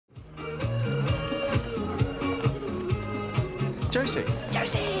Josie!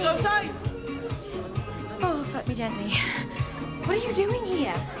 Josie! Josie! Oh, fuck me gently. What are you doing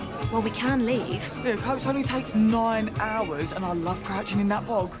here? Well, we can leave. Yeah, coach only takes 9 hours, and I love crouching in that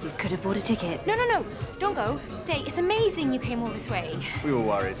bog. We could have bought a ticket. No, no, no. Don't go. Stay. It's amazing you came all this way. We were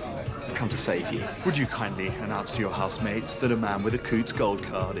worried. I've come to save you. Would you kindly announce to your housemates that a man with a Coots gold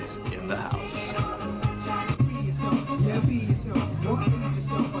card is in the house?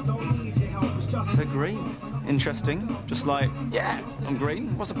 So green. Interesting. Just like, yeah, I'm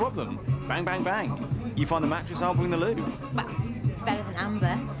green. What's the problem? Bang, bang, bang. You find the mattress, I'll bring the loo. Well, it's better than amber.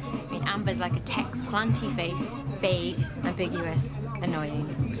 I mean, amber's like a text slanty face. Vague, ambiguous,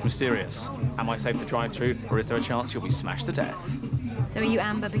 annoying. It's mysterious. Am I safe to drive through, or is there a chance you'll be smashed to death? So are you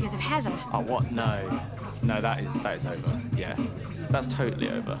amber because of Heather? Oh, what? No. No, that is over. Yeah. That's totally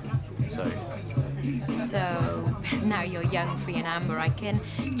over. So now you're young, free and amber. I can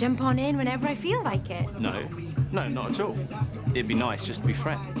jump on in whenever I feel like it. No. No, not at all. It'd be nice just to be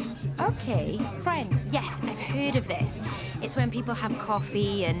friends. Okay, friends. Yes, I've heard of this. It's when people have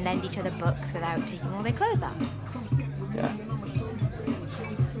coffee and lend each other books without taking all their clothes off. Yeah.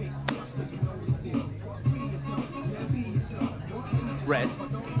 Red?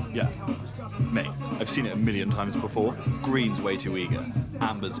 Yeah. Mate, I've seen it a million times before. Green's way too eager.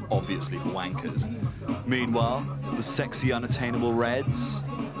 Amber's obviously for wankers. Meanwhile, the sexy, unattainable reds,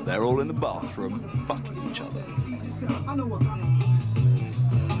 they're all in the bathroom, fucking each other.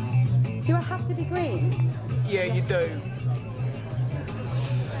 Do I have to be green? Yeah, you do.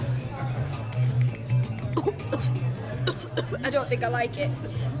 I don't think I like it.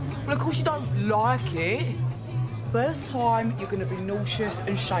 Well, of course you don't like it. First time, you're going to be nauseous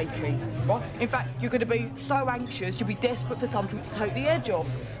and shaky, right? In fact, you're going to be so anxious, you'll be desperate for something to take the edge off.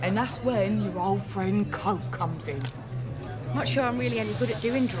 And that's when your old friend Coke comes in. Not sure I'm really any good at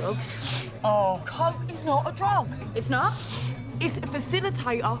doing drugs. Oh, Coke is not a drug. It's not? It's a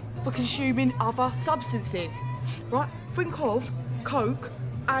facilitator for consuming other substances, right? Think of Coke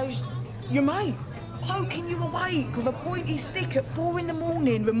as your mate, poking you awake with a pointy stick at 4 in the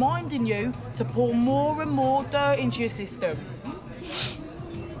morning, reminding you to pour more and more dirt into your system.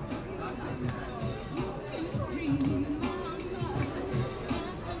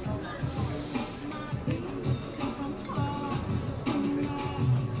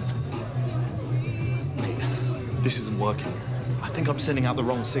 This isn't working. I think I'm sending out the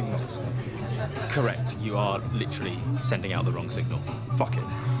wrong signals. Correct. You are literally sending out the wrong signal. Fuck it.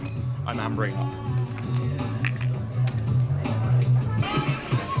 I'm ambering up.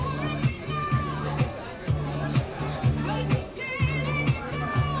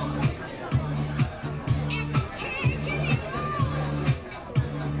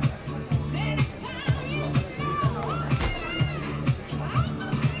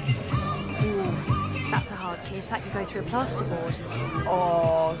 It's like you go through a plasterboard.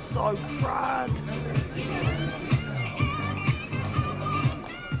 Oh, so proud.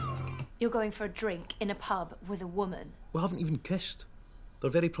 You're going for a drink in a pub with a woman. We haven't even kissed.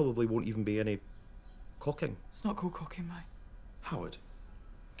 There very probably won't even be any cocking. It's not called cocking, mate. Howard,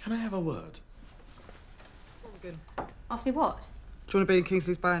 can I have a word? Good. Ask me what? Do you want to be in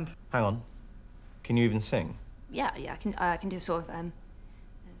Kingsley's band? Hang on. Can you even sing? Yeah, I can do sort of,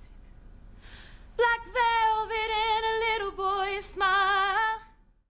 Black velvet and a little boy smile.